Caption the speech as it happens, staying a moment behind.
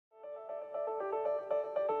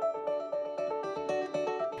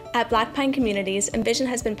At Blackpine Communities, Envision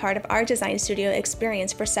has been part of our design studio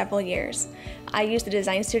experience for several years. I use the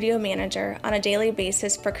Design Studio Manager on a daily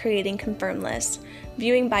basis for creating confirm lists,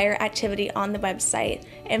 viewing buyer activity on the website,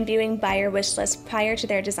 and viewing buyer wish lists prior to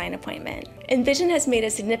their design appointment. Envision has made a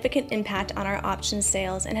significant impact on our option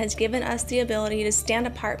sales and has given us the ability to stand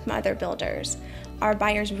apart from other builders. Our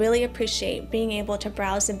buyers really appreciate being able to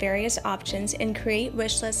browse the various options and create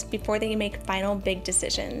wish lists before they make final big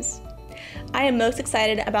decisions. I am most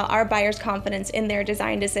excited about our buyers' confidence in their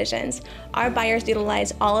design decisions. Our buyers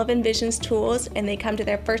utilize all of Envision's tools and they come to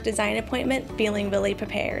their first design appointment feeling really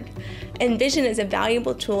prepared. Envision is a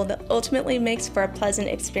valuable tool that ultimately makes for a pleasant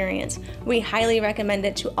experience. We highly recommend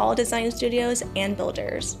it to all design studios and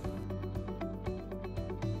builders.